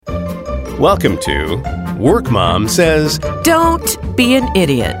Welcome to Work Mom Says. Don't be an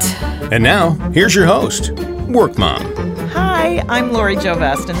idiot. And now, here's your host, Work Mom. Hi, I'm Lori Jo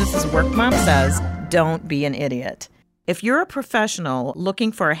Vest, and this is Work Mom Says, Don't be an idiot. If you're a professional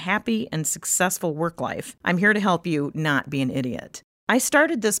looking for a happy and successful work life, I'm here to help you not be an idiot. I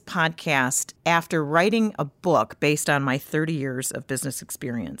started this podcast after writing a book based on my 30 years of business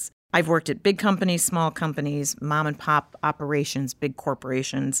experience. I've worked at big companies, small companies, mom and pop operations, big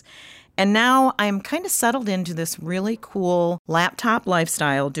corporations, and now I'm kind of settled into this really cool laptop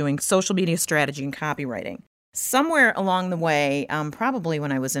lifestyle doing social media strategy and copywriting. Somewhere along the way, probably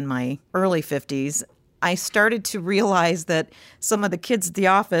when I was in my early 50s, I started to realize that some of the kids at the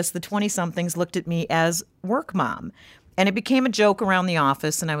office, the 20-somethings, looked at me as work mom. And it became a joke around the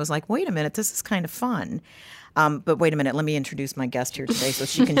office, and I was like, wait a minute, this is kind of fun. But wait a minute, let me introduce my guest here today so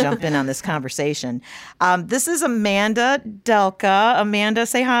she can jump in on this conversation. This is Amanda Delka. Amanda,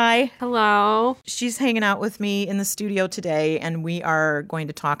 say hi. Hello. She's hanging out with me in the studio today, and we are going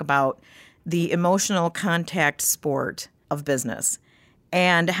to talk about the emotional contact sport of business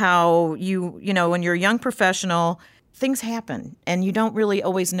and how you know, when you're a young professional, things happen and you don't really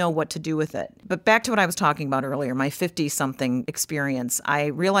always know what to do with it. But back to what I was talking about earlier, my 50-something experience, I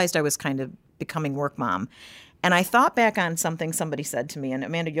realized I was kind of becoming work mom. And I thought back on something somebody said to me, and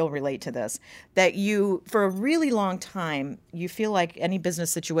Amanda, you'll relate to this, that you, for a really long time, you feel like any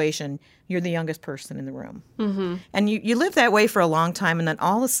business situation, you're the youngest person in the room. Mm-hmm. And you live that way for a long time, and then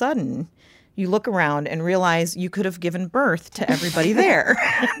all of a sudden, you look around and realize you could have given birth to everybody there.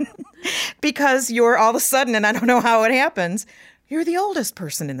 Because you're all of a sudden, and I don't know how it happens, you're the oldest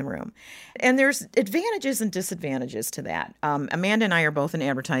person in the room. And there's advantages and disadvantages to that. Amanda and I are both in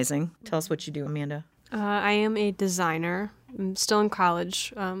advertising. Tell us what you do, Amanda. I am a designer. I'm still in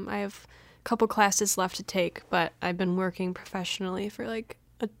college. I have a couple classes left to take, but I've been working professionally for like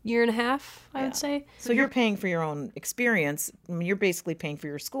a year and a half, I would say. So you're paying for your own experience. I mean, you're basically paying for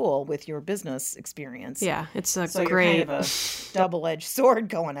your school with your business experience. Yeah, it's a so great... you're kind of a double-edged sword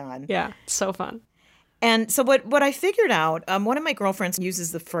going on. Yeah, it's so fun. And so what I figured out, one of my girlfriends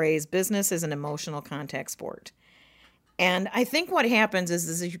uses the phrase, business is an emotional contact sport. And I think what happens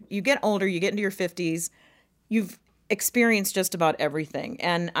is you get older, you get into your 50s, you've experienced just about everything.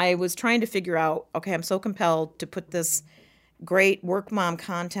 And I was trying to figure out, okay, I'm so compelled to put this great work mom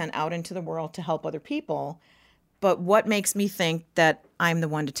content out into the world to help other people. But what makes me think that I'm the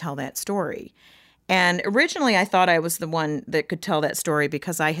one to tell that story? And originally I thought I was the one that could tell that story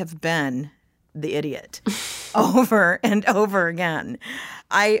because I have been the idiot over and over again.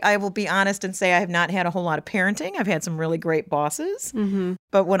 I will be honest and say I have not had a whole lot of parenting. I've had some really great bosses. Mm-hmm.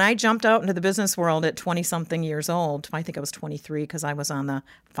 But when I jumped out into the business world at 20-something years old, I think I was 23 because I was on the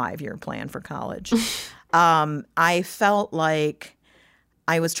 5-year plan for college, I felt like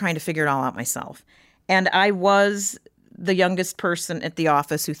I was trying to figure it all out myself. And I was the youngest person at the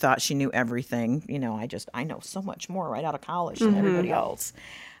office who thought she knew everything. You know, I know so much more right out of college than everybody else.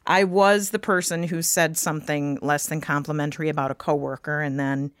 I was the person who said something less than complimentary about a coworker, and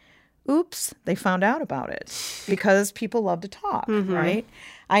then, oops, they found out about it because people love to talk, right?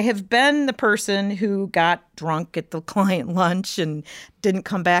 I have been the person who got drunk at the client lunch and didn't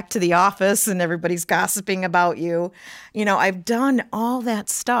come back to the office and everybody's gossiping about you. You know, I've done all that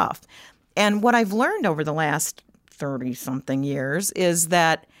stuff. And what I've learned over the last 30-something years is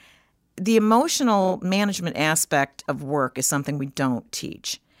that the emotional management aspect of work is something we don't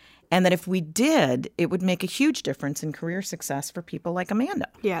teach. And that if we did, it would make a huge difference in career success for people like Amanda.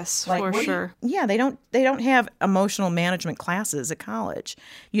 Yes, like, for sure. Yeah, they don't have emotional management classes at college.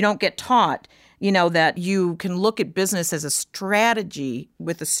 You don't get taught, you know, that you can look at business as a strategy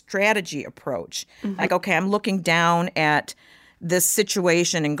with a strategy approach. Like, okay, I'm looking down at this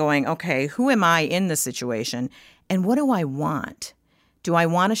situation and going, okay, who am I in this situation? And what do I want? Do I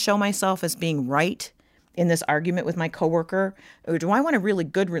want to show myself as being right in this argument with my coworker? Or do I want a really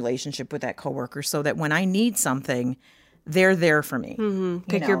good relationship with that coworker so that when I need something, they're there for me?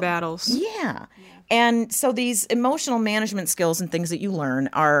 Pick your battles. Yeah. And so these emotional management skills and things that you learn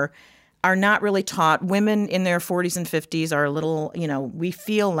are not really taught. Women in their 40s and 50s are a little, you know, we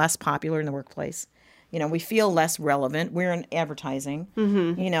feel less popular in the workplace. You know, we feel less relevant. We're in advertising.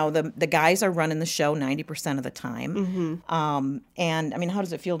 You know, the guys are running the show 90% of the time. And, I mean, how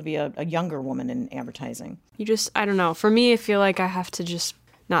does it feel to be a younger woman in advertising? I don't know. For me, I feel like I have to just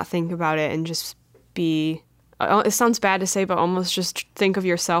not think about it and just be, it sounds bad to say, but almost just think of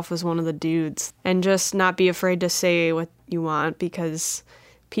yourself as one of the dudes and just not be afraid to say what you want because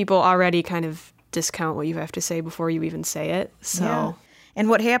people already kind of discount what you have to say before you even say it. So. Yeah. And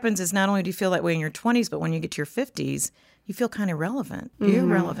what happens is not only do you feel that way in your 20s, but when you get to your 50s, you feel kind of irrelevant. You're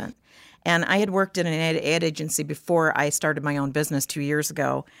irrelevant. And I had worked in an ad agency before I started my own business 2 years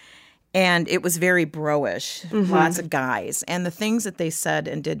ago. And it was very bro-ish, lots of guys. And the things that they said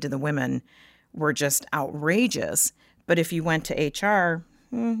and did to the women were just outrageous. But if you went to HR,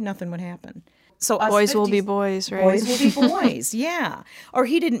 nothing would happen. So boys will be boys, right? Boys will be boys, yeah. Or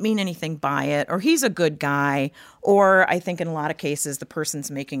he didn't mean anything by it, or he's a good guy, or I think in a lot of cases the person's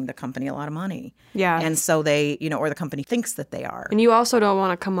making the company a lot of money. Yeah. And so they, or the company thinks that they are. And you also don't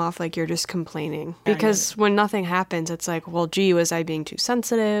want to come off like you're just complaining. Because when nothing happens, it's like, well, gee, was I being too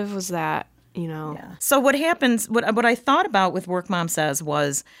sensitive? Was that, Yeah. So what happens, what I thought about with Work Mom Says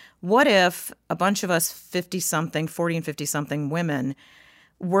was, what if a bunch of us 40 and 50-something women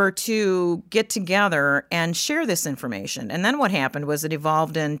were to get together and share this information? And then what happened was it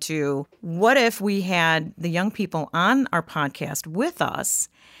evolved into, what if we had the young people on our podcast with us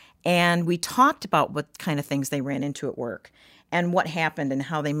and we talked about what kind of things they ran into at work and what happened and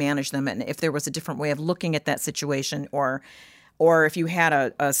how they managed them, and if there was a different way of looking at that situation, or if you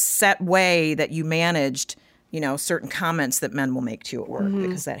had a set way that you managed, certain comments that men will make to you at work,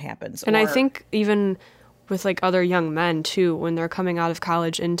 because that happens. And I think even with like other young men too, when they're coming out of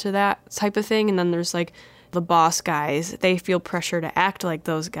college into that type of thing, and then there's like the boss guys, they feel pressure to act like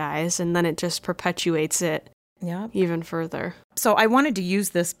those guys, and then it just perpetuates it even further. So I wanted to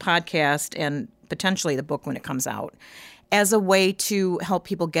use this podcast and potentially the book when it comes out as a way to help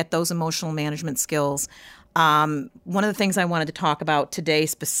people get those emotional management skills. One of the things I wanted to talk about today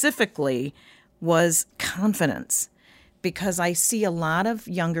specifically was confidence. Because I see a lot of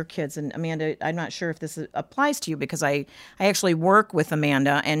younger kids, and Amanda, I'm not sure if this applies to you, because I actually work with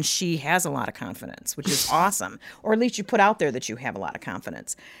Amanda, and she has a lot of confidence, which is awesome. Or at least you put out there that you have a lot of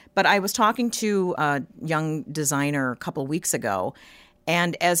confidence. But I was talking to a young designer a couple weeks ago,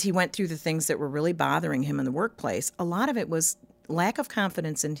 and as he went through the things that were really bothering him in the workplace, a lot of it was lack of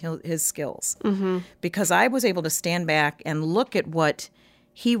confidence in his skills. Because I was able to stand back and look at what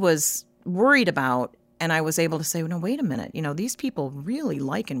he was worried about. And I was able to say, no, wait a minute. These people really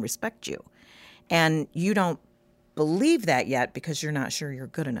like and respect you. And you don't believe that yet because you're not sure you're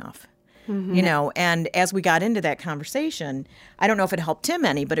good enough. And as we got into that conversation, I don't know if it helped him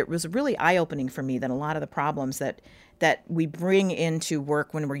any, but it was really eye-opening for me that a lot of the problems that we bring into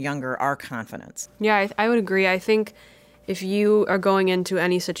work when we're younger are confidence. Yeah, I would agree. I think if you are going into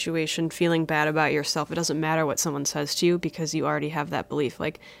any situation feeling bad about yourself, it doesn't matter what someone says to you because you already have that belief.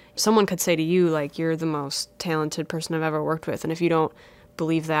 Like, someone could say to you, like, you're the most talented person I've ever worked with. And if you don't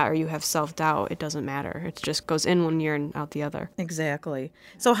believe that or you have self-doubt, it doesn't matter. It just goes in one ear and out the other. Exactly.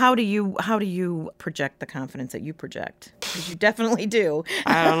 So how do you project the confidence that you project? Because you definitely do.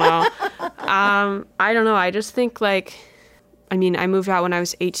 I don't know. I don't know. I just think, I moved out when I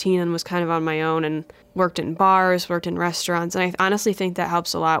was 18 and was kind of on my own and worked in bars, worked in restaurants. And I honestly think that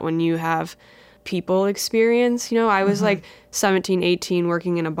helps a lot when you have people experience. I was like 17, 18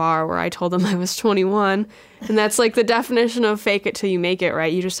 working in a bar where I told them I was 21. And that's like the definition of fake it till you make it,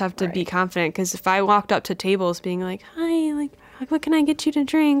 right? You just have to be confident. Because if I walked up to tables being like, hi, like, what can I get you to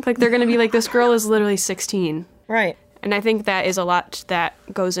drink? Like, they're going to be like, this girl is literally 16. Right. And I think that is a lot that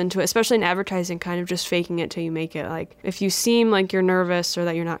goes into it, especially in advertising, kind of just faking it till you make it. Like, if you seem like you're nervous or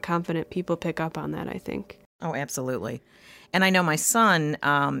that you're not confident, people pick up on that, I think. Oh, absolutely. And I know my son,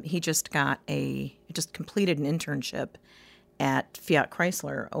 he just completed an internship at Fiat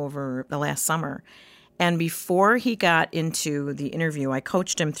Chrysler over the last summer. And before he got into the interview, I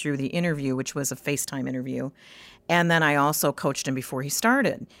coached him through the interview, which was a FaceTime interview. And then I also coached him before he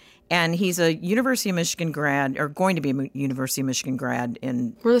started. And he's a University of Michigan grad, or going to be a University of Michigan grad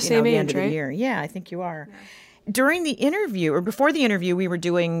in We're the same the age, end of right? the year. Yeah, I think you are. Yeah. During the interview, or before the interview, we were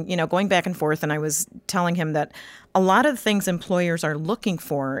doing, going back and forth, and I was telling him that a lot of the things employers are looking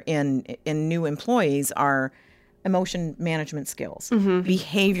for in new employees are emotion management skills,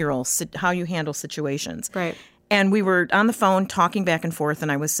 behavioral, how you handle situations. Right. And we were on the phone talking back and forth,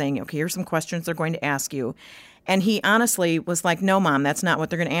 and I was saying, okay, here's some questions they're going to ask you. And he honestly was like, no, Mom, that's not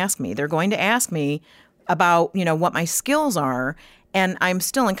what they're going to ask me. They're going to ask me about, what my skills are. And I'm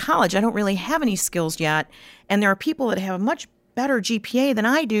still in college. I don't really have any skills yet. And there are people that have a much better GPA than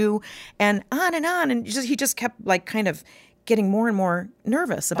I do, and on and on. And he just kept kind of getting more and more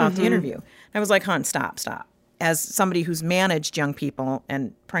nervous about the interview. I was like, hon, stop. As somebody who's managed young people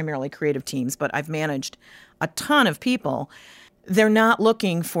and primarily creative teams, but I've managed a ton of people, they're not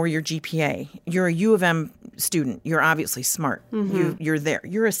looking for your GPA. You're a U of M student. You're obviously smart. You're there.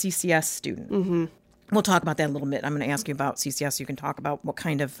 You're a CCS student. We'll talk about that a little bit. I'm going to ask you about CCS. You can talk about what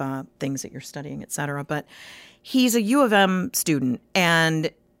kind of things that you're studying, et cetera. But he's a U of M student,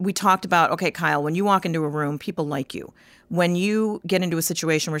 and we talked about, okay, Kyle, when you walk into a room, people like you. When you get into a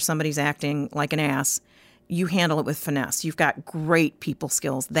situation where somebody's acting like an ass, you handle it with finesse. You've got great people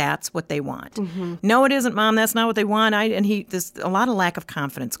skills. That's what they want. No, it isn't, Mom. That's not what they want. There's a lot of lack of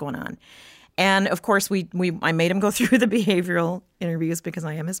confidence going on. And of course, I made him go through the behavioral interviews because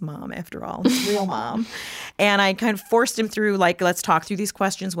I am his mom, after all, his real mom. And I kind of forced him through, like, let's talk through these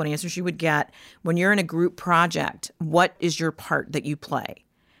questions, what answers you would get. When you're in a group project, what is your part that you play?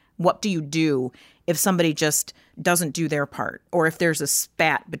 What do you do if somebody just doesn't do their part? Or if there's a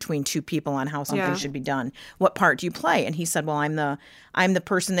spat between two people on how something should be done? What part do you play? And he said, well, I'm the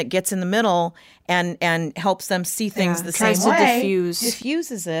person that gets in the middle and helps them see things the same way. Tries to diffuse.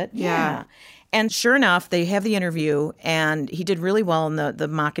 Diffuses it. Yeah. And sure enough, they have the interview, and he did really well in the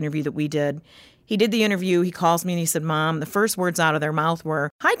mock interview that we did. He did the interview. He calls me and he said, Mom, the first words out of their mouth were,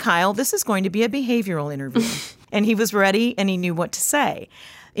 hi, Kyle, this is going to be a behavioral interview. And he was ready and he knew what to say.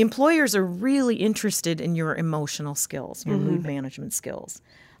 Employers are really interested in your emotional skills, your mood management skills.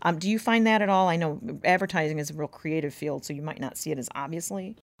 Do you find that at all? I know advertising is a real creative field, so you might not see it as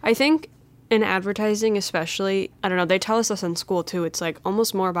obviously. I think in advertising especially, I don't know, they tell us this in school too. It's like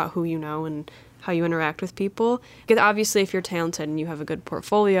almost more about who you know and how you interact with people. Because obviously if you're talented and you have a good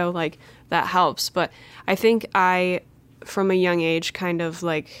portfolio, like that helps. But I think I, from a young age, kind of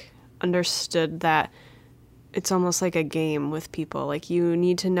like understood that it's almost like a game with people. Like you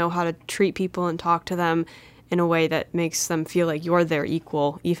need to know how to treat people and talk to them in a way that makes them feel like you're their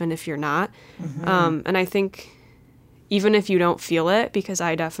equal, even if you're not. And I think even if you don't feel it, because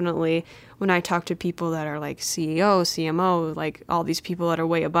I definitely, when I talk to people that are like CEO, CMO, like all these people that are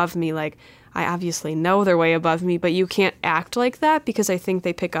way above me, like I obviously know they're way above me, but you can't act like that because I think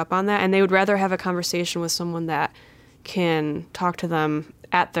they pick up on that and they would rather have a conversation with someone that can talk to them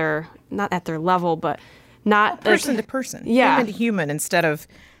at their, not at their level, but not person to person, human to human, instead of,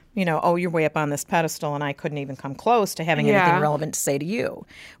 oh, you're way up on this pedestal and I couldn't even come close to having anything relevant to say to you,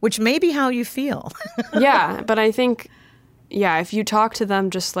 which may be how you feel. But I think, if you talk to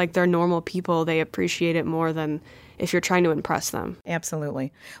them just like they're normal people, they appreciate it more than if you're trying to impress them.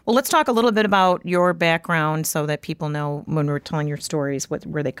 Absolutely. Well, let's talk a little bit about your background so that people know when we're telling your stories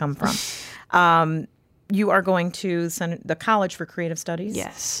where they come from. You are going to the College for Creative Studies?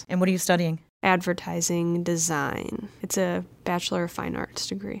 Yes. And what are you studying? Advertising design. It's a Bachelor of Fine Arts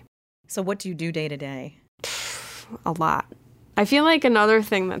degree. So what do you do day to day? A lot. I feel like another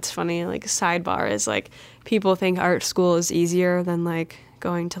thing that's funny, like sidebar, is like people think art school is easier than like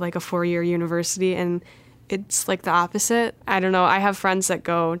going to like a 4-year university, and it's like the opposite. I don't know. I have friends that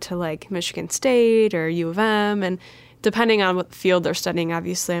go to like Michigan State or U of M, and depending on what field they're studying,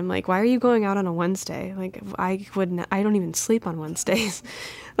 obviously, I'm like, why are you going out on a Wednesday? Like, I don't even sleep on Wednesdays.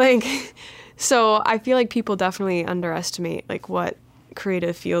 So I feel like people definitely underestimate like what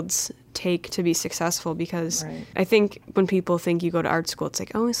creative fields take to be successful, because I think when people think you go to art school, it's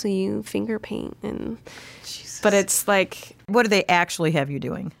like, oh, so you finger paint, and but it's like, what do they actually have you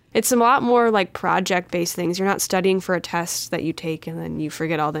doing? It's a lot more like project-based things. You're not studying for a test that you take and then you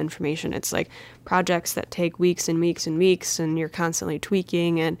forget all the information. It's like projects that take weeks and weeks and weeks, and you're constantly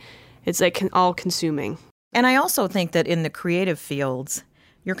tweaking, and it's like all-consuming. And I also think that in the creative fields,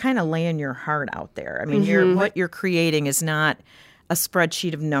 you're kind of laying your heart out there. I mean, what you're creating is not a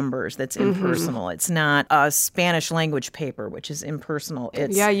spreadsheet of numbers that's impersonal. It's not a Spanish language paper, which is impersonal.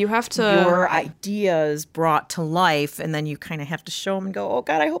 It's you have to your ideas brought to life, and then you kind of have to show them and go, oh,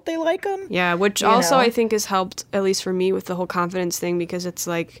 God, I hope they like them. Yeah, which also I think has helped, at least for me, with the whole confidence thing, because it's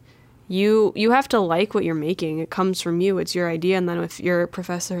like you have to like what you're making. It comes from you. It's your idea. And then if your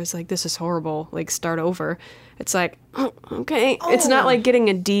professor is like, this is horrible, like start over, it's like, oh, okay. Oh. It's not like getting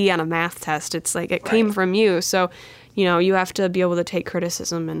a D on a math test. It's like it came from you. So, you have to be able to take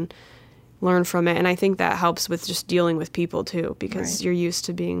criticism and learn from it. And I think that helps with just dealing with people too, because you're used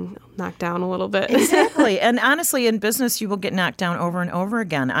to being knocked down a little bit. Exactly. And honestly, in business, you will get knocked down over and over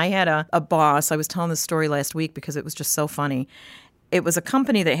again. I had a boss. I was telling this story last week because it was just so funny. It was a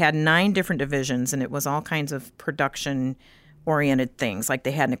company that had 9 different divisions, and it was all kinds of production-oriented things. Like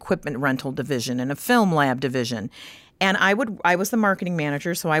they had an equipment rental division and a film lab division. And I was the marketing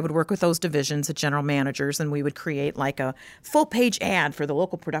manager, so I would work with those divisions, the general managers, and we would create like a full-page ad for the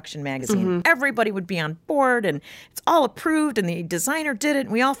local production magazine. Everybody would be on board, and it's all approved, and the designer did it,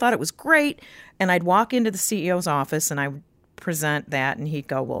 and we all thought it was great. And I'd walk into the CEO's office, and I would present that, and he'd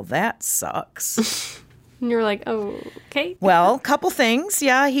go, well, that sucks. And you're like, oh, okay. Well, couple things.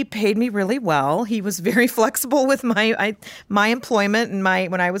 Yeah, he paid me really well. He was very flexible with my employment and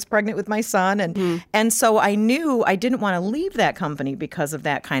when I was pregnant with my son, and so I knew I didn't want to leave that company because of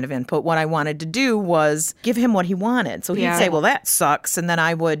that kind of input. What I wanted to do was give him what he wanted. So he'd say, "Well, that sucks," and then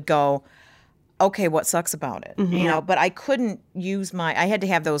I would go, "Okay, what sucks about it?" But I couldn't use I had to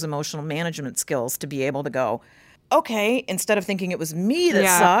have those emotional management skills to be able to go, okay, instead of thinking it was me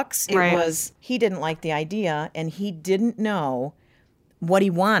that sucks, it was he didn't like the idea and he didn't know what he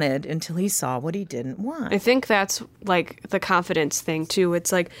wanted until he saw what he didn't want. I think that's like the confidence thing too.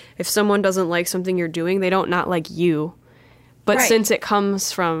 It's like if someone doesn't like something you're doing, they don't not like you. But since it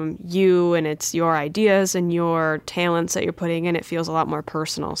comes from you and it's your ideas and your talents that you're putting in, it feels a lot more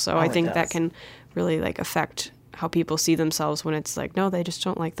personal. So I think that can really like affect how people see themselves when it's like, no, they just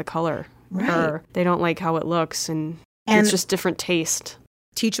don't like the color. Or they don't like how it looks, and it's just different taste.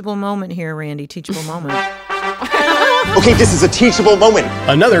 Teachable moment here, Randy. Teachable moment. Okay, this is a teachable moment.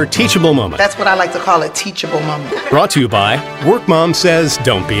 Another teachable moment. That's what I like to call a teachable moment. Brought to you by Work Mom Says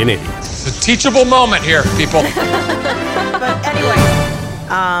Don't Be an Idiot. It's a teachable moment here, people. But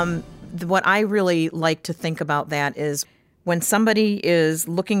anyway, what I really like to think about that is when somebody is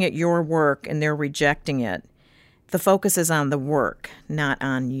looking at your work and they're rejecting it, the focus is on the work, not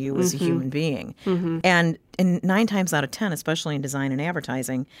on you as a human being. And 9 times out of 10, especially in design and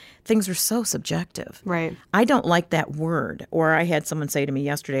advertising, things are so subjective. Right. I don't like that word. Or I had someone say to me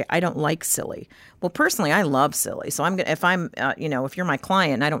yesterday, I don't like silly. Well, personally, I love silly. So if you're my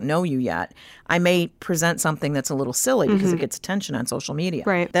client and I don't know you yet, I may present something that's a little silly because it gets attention on social media.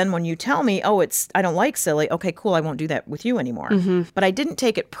 Right. Then when you tell me, I don't like silly, okay, cool, I won't do that with you anymore. But I didn't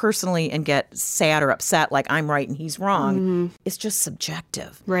take it personally and get sad or upset like I'm right and he's wrong. It's just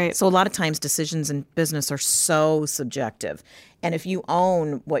subjective. Right. So a lot of times decisions in business are so subjective. And if you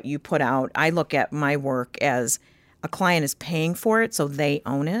own what you put out, I look at my work as a client is paying for it, so they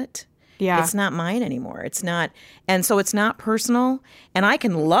own it. Yeah. It's not mine anymore. It's not. And so it's not personal. And I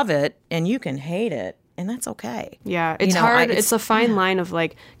can love it and you can hate it. And that's okay. Yeah. It's hard. It's a fine line of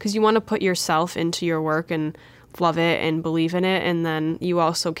like, because you want to put yourself into your work and love it and believe in it. And then you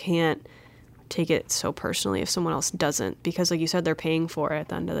also can't take it so personally if someone else doesn't. Because like you said, they're paying for it at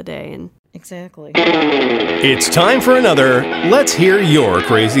the end of the day. And exactly. It's time for another Let's Hear Your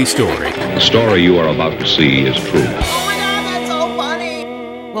Crazy Story. The story you are about to see is true.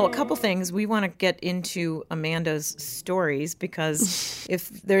 Well, a couple things. We want to get into Amanda's stories because if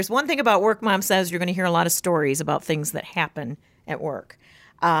there's one thing about Work Mom Says, you're going to hear a lot of stories about things that happen at work.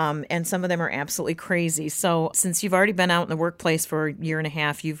 And some of them are absolutely crazy. So since you've already been out in the workplace for a year and a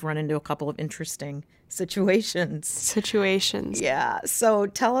half, you've run into a couple of interesting situations. Yeah. So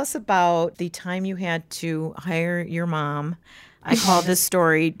tell us about the time you had to hire your mom. I call this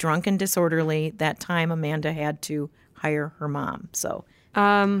story Drunk and Disorderly. That time Amanda had to hire her mom. So...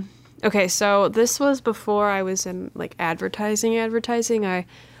 Okay, so this was before I was in like advertising. I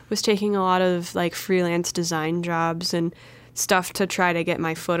was taking a lot of like freelance design jobs and stuff to try to get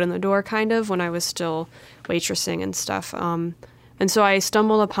my foot in the door kind of when I was still waitressing and stuff. And so I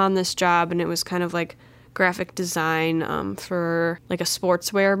stumbled upon this job and it was kind of like graphic design for like a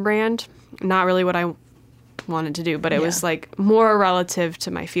sportswear brand. Not really what I wanted to do, but it was like more relative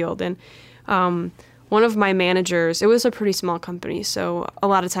to my field. And one of my managers, it was a pretty small company, so a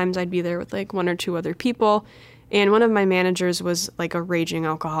lot of times I'd be there with like 1 or 2 other people, and one of my managers was like a raging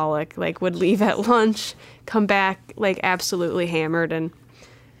alcoholic, like would leave at lunch, come back like absolutely hammered, and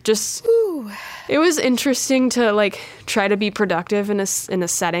just it was interesting to like try to be productive in a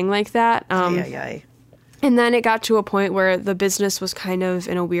setting like that. And then it got to a point where the business was kind of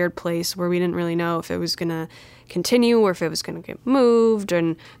in a weird place where we didn't really know if it was going to continue or if it was going to get moved.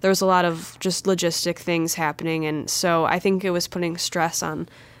 And there was a lot of just logistic things happening. And so I think it was putting stress on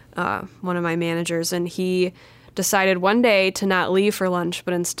one of my managers. And he decided one day to not leave for lunch,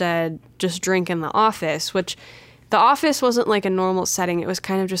 but instead just drink in the office, which the office wasn't like a normal setting. It was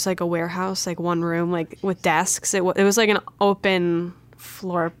kind of just like a warehouse, like one room, like with desks. It was like an open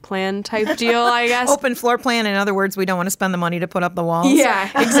floor plan type deal, I guess. Open floor plan. In other words, we don't want to spend the money to put up the walls. Yeah,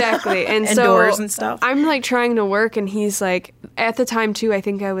 exactly. And so doors and stuff. I'm like trying to work, and he's like, at the time too, I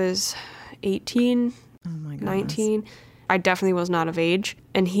think I was 18, 19. I definitely was not of age.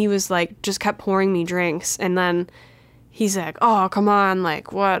 And he was like, just kept pouring me drinks. And then he's like, oh, come on,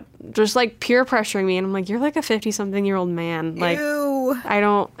 like what? Just like peer pressuring me. And I'm like, you're like a 50-something-year-old man. Like, Ew. I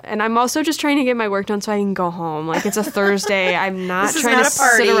don't, and I'm also just trying to get my work done so I can go home. Like, it's a Thursday. I'm not trying to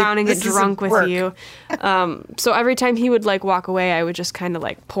sit around and get drunk with you. So every time he would like walk away, I would just kind of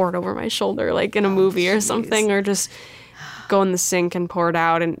like pour it over my shoulder, like in a movie or something, or just go in the sink and pour it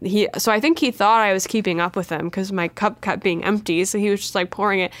out. And so I think he thought I was keeping up with him because my cup kept being empty. So he was just like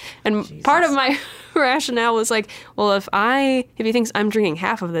pouring it. And part of my rationale was like, well, if he thinks I'm drinking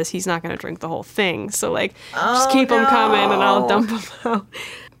half of this, he's not going to drink the whole thing. So like, just keep him coming and I'll dump him out.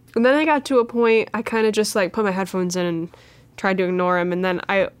 And then I got to a point, I kind of just like put my headphones in and tried to ignore him. And then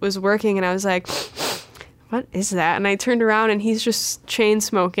I was working and I was like, what is that? And I turned around and he's just chain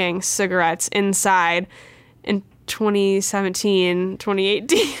smoking cigarettes inside in 2017,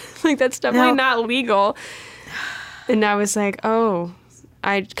 2018. Like, that's definitely not legal. And I was like, oh,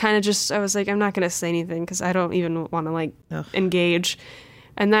 I was like, I'm not going to say anything because I don't even want to like engage.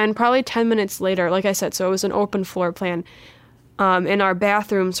 And then probably 10 minutes later, like I said, so it was an open floor plan. And our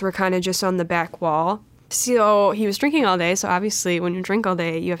bathrooms were kind of just on the back wall. So he was drinking all day. So obviously when you drink all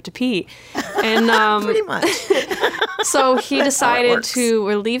day, you have to pee. And Pretty much. So he decided to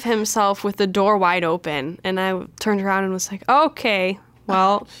relieve himself with the door wide open. And I turned around and was like, okay,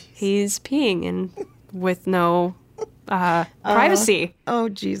 well, he's peeing and with no privacy. Oh,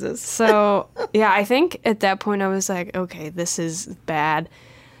 Jesus. So, yeah, I think at that point I was like, okay, this is bad.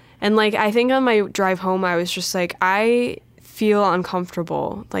 And, like, I think on my drive home, I was just like, I feel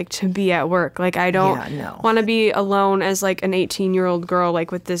uncomfortable, like, to be at work. Like, I don't want to be alone as, like, an 18-year-old girl,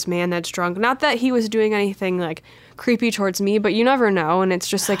 like, with this man that's drunk. Not that he was doing anything, like, creepy towards me, but you never know. And it's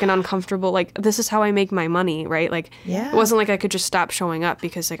just, like, an uncomfortable, like, this is how I make my money, right? Like, it wasn't like I could just stop showing up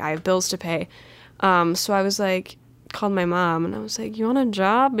because, like, I have bills to pay. So I was, like, called my mom, and I was like, you want a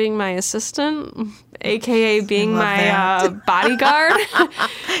job being my assistant? AKA being my bodyguard.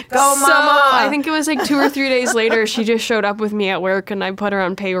 Go, Mama! I think it was like 2 or 3 days later, she just showed up with me at work, and I put her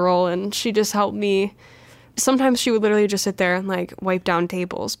on payroll, and she just helped me. Sometimes she would literally just sit there and like wipe down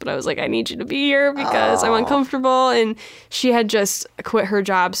tables, but I was like, I need you to be here because I'm uncomfortable. And she had just quit her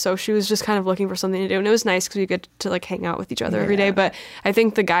job, so she was just kind of looking for something to do. And it was nice because we get to like hang out with each other every day. But I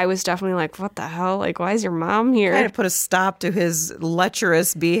think the guy was definitely like, what the hell? Like, why is your mom here? Kind of put a stop to his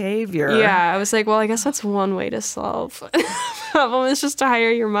lecherous behavior. Yeah, I was like, well, I guess that's one way to solve the problem is just to hire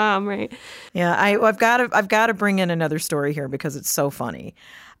your mom, right? Yeah, I've got to bring in another story here because it's so funny.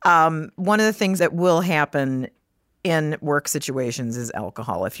 One of the things that will happen in work situations is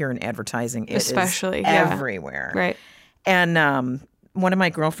alcohol. If you're in advertising, it especially is everywhere. Right. And one of my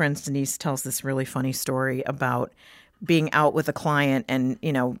girlfriends, Denise, tells this really funny story about being out with a client and,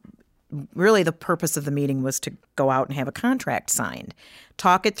 you know, really the purpose of the meeting was to go out and have a contract signed.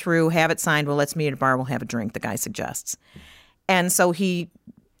 Talk it through, have it signed. Well, let's meet at a bar. We'll have a drink, the guy suggests. And so she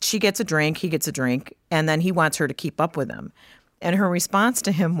gets a drink, he gets a drink, and then he wants her to keep up with him. And her response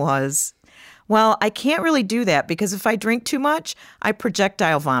to him was, well, I can't really do that because if I drink too much, I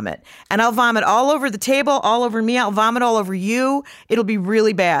projectile vomit. And I'll vomit all over the table, all over me. I'll vomit all over you. It'll be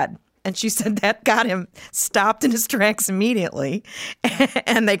really bad. And she said that got him stopped in his tracks immediately.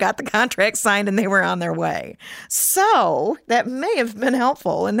 And they got the contract signed and they were on their way. So that may have been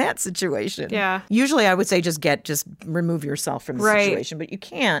helpful in that situation. Yeah. Usually I would say just remove yourself from the situation, but you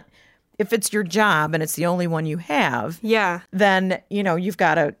can't. If it's your job and it's the only one you have, then, you know, you've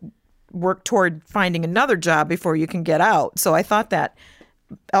got to work toward finding another job before you can get out. So I thought that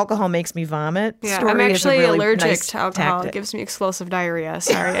alcohol makes me vomit. Yeah, story I'm is a actually really allergic nice to alcohol. tactic. It gives me explosive diarrhea.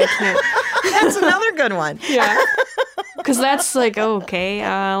 Sorry, I can't. That's another good one. Yeah. Because that's like, okay,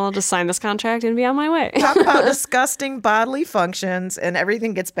 I'll just sign this contract and be on my way. Talk about disgusting bodily functions and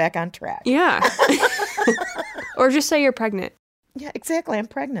everything gets back on track. Yeah. Or just say you're pregnant. Yeah, exactly. I'm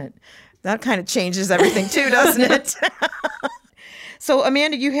pregnant. That kind of changes everything too, doesn't it? So,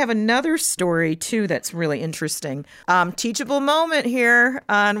 Amanda, you have another story too that's really interesting. Teachable moment here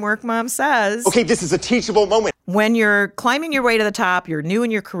on Work Mom Says. Okay, this is a teachable moment. When you're climbing your way to the top, you're new in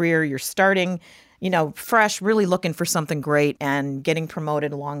your career, you're starting, you know, fresh, really looking for something great and getting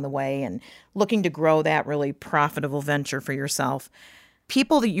promoted along the way and looking to grow that really profitable venture for yourself.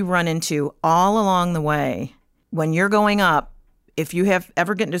 People that you run into all along the way, when you're going up, if you have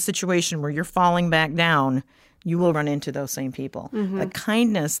ever get into a situation where you're falling back down, you will run into those same people. Mm-hmm. The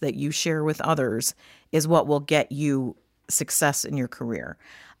kindness that you share with others is what will get you success in your career.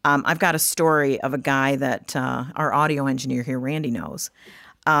 I've got a story of a guy that our audio engineer here, Randy, knows,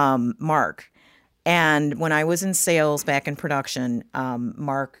 Mark. And when I was in sales back in production,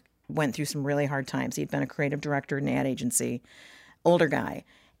 Mark went through some really hard times. He'd been a creative director in an ad agency, older guy.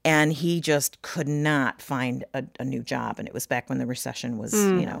 And he just could not find a new job. And it was back when the recession was,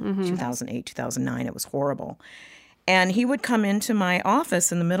 2008, 2009. It was horrible. And he would come into my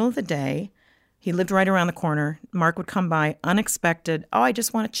office in the middle of the day He lived right around the corner. Mark would come by, unexpected. Oh, I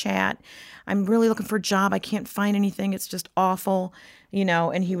just want to chat. I'm really looking for a job. I can't find anything. It's just awful, And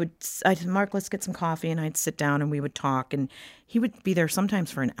I said, Mark, let's get some coffee. And I'd sit down and we would talk. And he would be there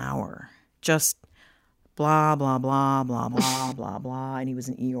sometimes for an hour, just blah, blah, blah, blah, blah, blah, blah. And he was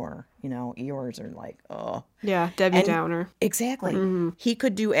an Eeyore. Eeyores are like, oh. Yeah, Debbie Downer. Exactly. He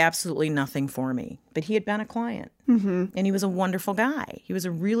could do absolutely nothing for me, but he had been a client. And he was a wonderful guy. He was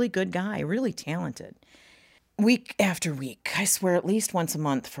a really good guy, really talented. Week after week, I swear at least once a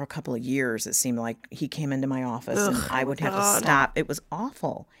month for a couple of years, it seemed like he came into my office and I would have to stop. It was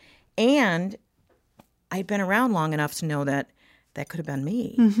awful. And I'd been around long enough to know that could have been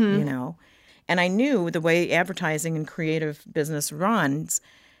me, And I knew the way advertising and creative business runs,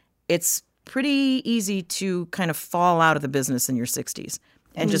 it's pretty easy to kind of fall out of the business in your 60s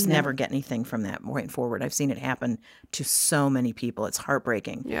and just never get anything from that point forward. I've seen it happen to so many people. It's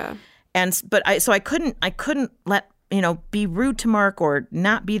heartbreaking. Yeah. But I couldn't let, be rude to Mark or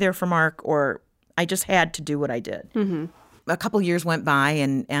not be there for Mark, or I just had to do what I did. A couple of years went by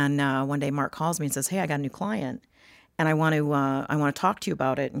and one day Mark calls me and says, hey, I got a new client. And I want to talk to you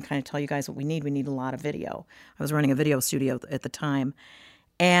about it and kind of tell you guys what we need. We need a lot of video. I was running a video studio at the time.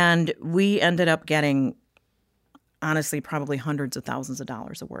 And we ended up getting, honestly, probably hundreds of thousands of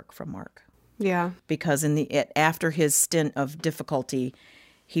dollars of work from Mark. Yeah. Because after his stint of difficulty,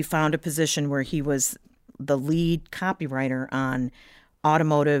 he found a position where he was the lead copywriter on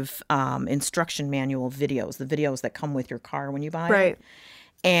automotive instruction manual videos, the videos that come with your car when you buy it.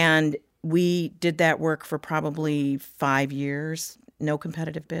 And we did that work for probably 5 years, no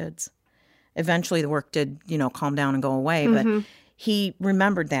competitive bids. Eventually the work did, calm down and go away, but he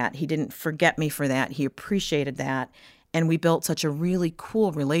remembered that. He didn't forget me for that. He appreciated that. And we built such a really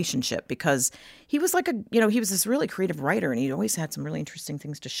cool relationship because he was like he was this really creative writer and he'd always had some really interesting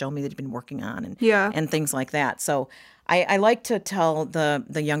things to show me that he'd been working on and things like that. So I like to tell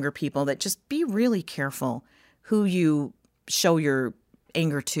the younger people that just be really careful who you show your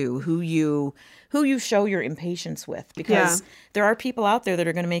anger to, who you show your impatience with, because there are people out there that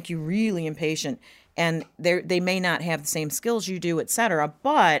are going to make you really impatient, and they may not have the same skills you do, etc.,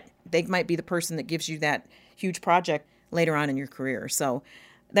 but they might be the person that gives you that huge project later on in your career. So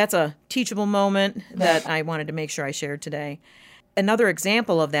that's a teachable moment that I wanted to make sure I shared today. Another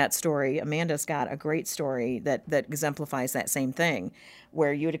example of that story, Amanda's got a great story that exemplifies that same thing,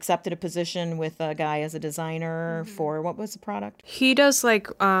 where you had accepted a position with a guy as a designer for, what was the product? He does like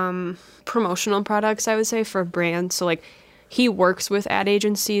promotional products, I would say, for brands. So like he works with ad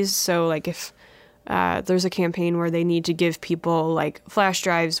agencies. So like if there's a campaign where they need to give people like flash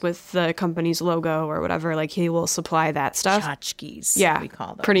drives with the company's logo or whatever, like he will supply that stuff. Tchotchkes, yeah, we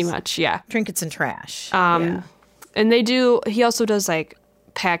call those. Pretty much, yeah. Trinkets and trash. And he also does like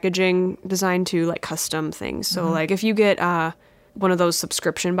packaging design to like custom things. So like if you get one of those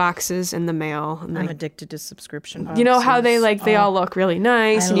subscription boxes in the mail. And I'm addicted to subscription boxes. You know how they all look really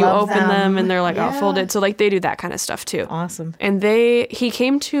nice and you open them and they're like all folded. So like they do that kind of stuff too. Awesome. And he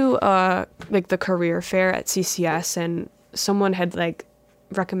came to like the career fair at CCS and someone had like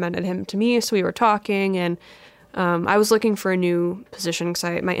recommended him to me. So we were talking and I was looking for a new position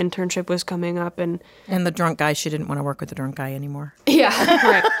because my internship was coming up. And the drunk guy, she didn't want to work with the drunk guy anymore. Yeah,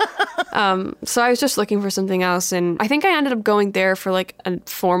 right. So I was just looking for something else. And I think I ended up going there for like a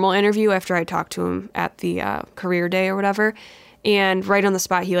formal interview after I talked to him at the career day or whatever. And right on the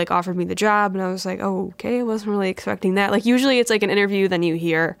spot, he like offered me the job. And I was like, oh, okay, I wasn't really expecting that. Like usually it's like an interview, then you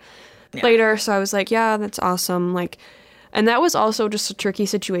hear later. So I was like, yeah, that's awesome. Like, and that was also just a tricky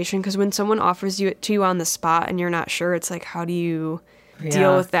situation because when someone offers it to you on the spot and you're not sure, it's like, how do you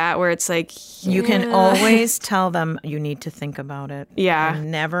deal with that? Where it's like, you can always tell them you need to think about it. Yeah. And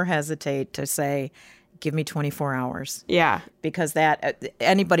never hesitate to say, give me 24 hours. Yeah. Because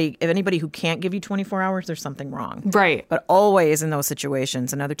anybody who can't give you 24 hours, there's something wrong. Right. But always in those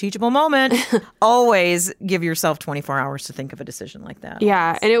situations, another teachable moment, always give yourself 24 hours to think of a decision like that.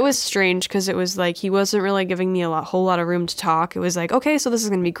 Yeah. And it was strange because it was like he wasn't really giving me whole lot of room to talk. It was like, okay, so this is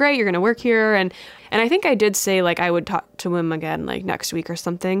going to be great. You're going to work here. And I think I did say like I would talk to him again like next week or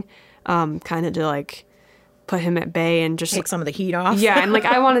something, kind of to like put him at bay and just take some of the heat off. Yeah. And like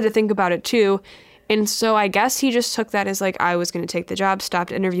I wanted to think about it too. And so I guess he just took that as like I was going to take the job,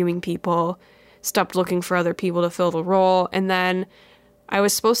 stopped interviewing people, stopped looking for other people to fill the role. And then I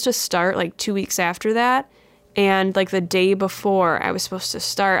was supposed to start like 2 weeks after that. And like the day before I was supposed to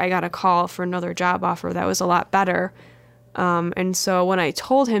start, I got a call for another job offer that was a lot better. And so when I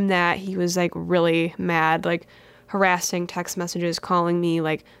told him that, he was like really mad, like harassing text messages, calling me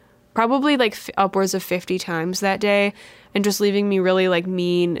like probably like upwards of 50 times that day, and just leaving me really like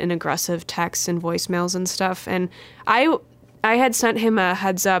mean and aggressive texts and voicemails and stuff. And I had sent him a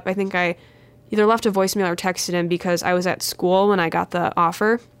heads up. I think I either left a voicemail or texted him because I was at school when I got the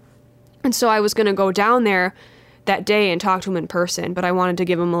offer. And so I was going to go down there that day and talk to him in person, but I wanted to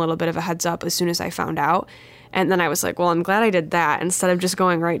give him a little bit of a heads up as soon as I found out. And then I was like, well, I'm glad I did that instead of just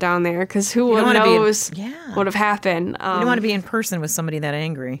going right down there, because who knows what would have happened. You don't want to be in person with somebody that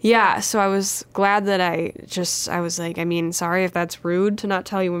angry. Yeah, so I was glad that I was like, I mean, sorry if that's rude to not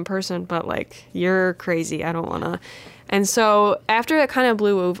tell you in person, but like, you're crazy. I don't want to. And so after it kind of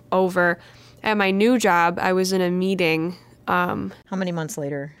blew over, at my new job, I was in a meeting. How many months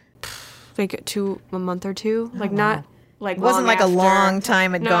later? Like a month or two. Like not like it wasn't like after. a long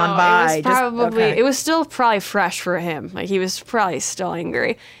time had gone by. It was probably it was still probably fresh for him. Like he was probably still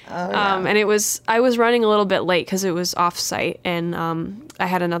angry. And I was running a little bit late because it was off site, and I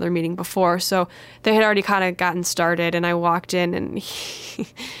had another meeting before, so they had already kind of gotten started. And I walked in, and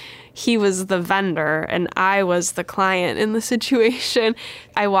he was the vendor, and I was the client in the situation.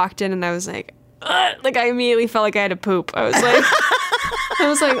 I walked in, and I was like, ugh! Like I immediately felt like I had to poop. I was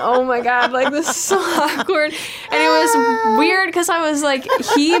like, oh my God, like this is so awkward. And it was weird because I was like,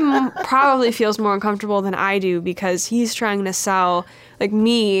 he probably feels more uncomfortable than I do because he's trying to sell like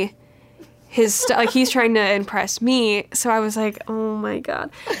me his like he's trying to impress me. So I was like, oh my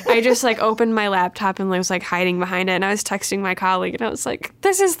God. I just like opened my laptop and I was like hiding behind it, and I was texting my colleague, and I was like,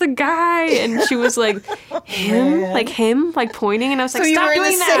 this is the guy. And she was like, him, like pointing, and I was like, stop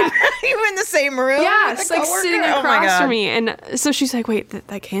doing that. You were in the same room? Yes, like sitting across from me. And so she's like, wait,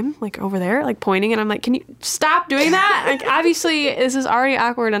 like him, like over there, like pointing, and I'm like, can you stop doing that? Like obviously this is already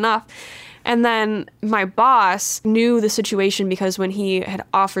awkward enough. And then my boss knew the situation because when he had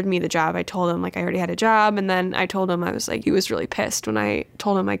offered me the job, I told him like I already had a job. And then I told him, I was like, he was really pissed when I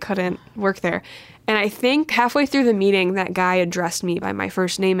told him I couldn't work there. And I think halfway through the meeting, that guy addressed me by my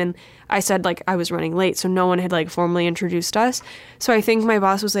first name. And I said like I was running late, so no one had like formally introduced us. So I think my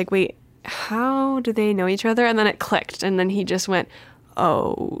boss was like, wait, how do they know each other? And then it clicked. And then he just went,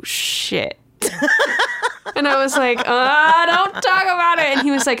 oh, shit. And I was like, don't talk about it. And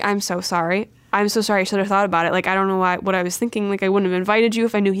he was like, I'm so sorry. I should have thought about it. Like, I don't know what I was thinking. Like, I wouldn't have invited you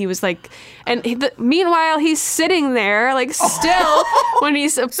if I knew he was like, and meanwhile, he's sitting there, like, still when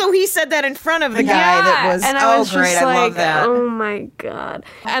he's. So he said that in front of the guy that was, and I was great, just I like, love that. Oh my God.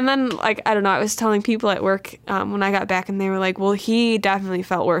 And then, like, I don't know, I was telling people at work when I got back, and they were like, well, he definitely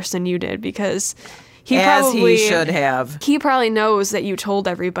felt worse than you did because. He should have. He probably knows that you told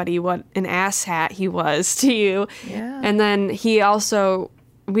everybody what an asshat he was to you. Yeah. And then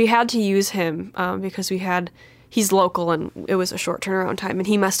we had to use him because he's local and it was a short turnaround time, and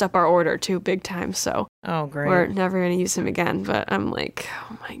he messed up our order too, big time. So great. We're never going to use him again. But I'm like,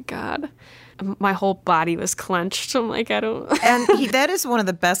 oh my God. My whole body was clenched. I'm like, I don't. And that is one of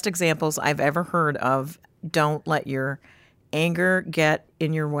the best examples I've ever heard of. Don't let your anger get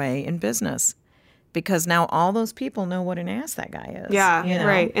in your way in business. Because now all those people know what an ass that guy is. Yeah, you know?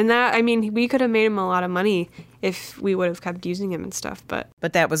 Right. And that, I mean, we could have made him a lot of money if we would have kept using him and stuff. But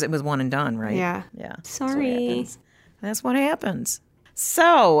it was one and done, right? Yeah. Yeah. Sorry. That's what happens.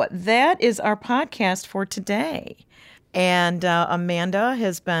 So that is our podcast for today. And Amanda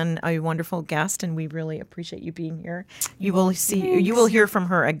has been a wonderful guest, and we really appreciate you being here. You will hear from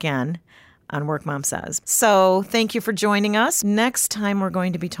her again on Work Mom Says. So thank you for joining us. Next time we're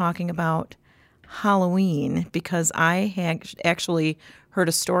going to be talking about Halloween, because I had actually heard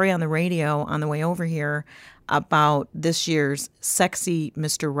a story on the radio on the way over here about this year's sexy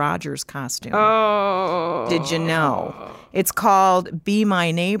Mr. Rogers costume. Oh. Did you know? It's called Be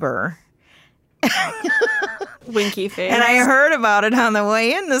My Neighbor. Winky face. And I heard about it on the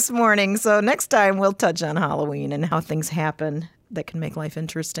way in this morning. So next time we'll touch on Halloween and how things happen that can make life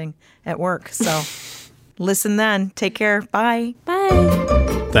interesting at work. So listen then. Take care. Bye. Bye.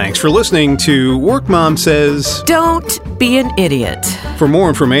 Thanks for listening to Work Mom Says. Don't be an idiot. For more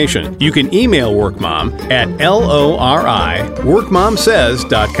information, you can email WorkMom at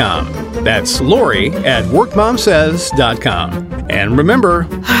LORI@workmomsays.com. That's Lori at workmomsays.com. And remember,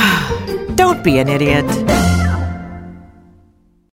 don't be an idiot.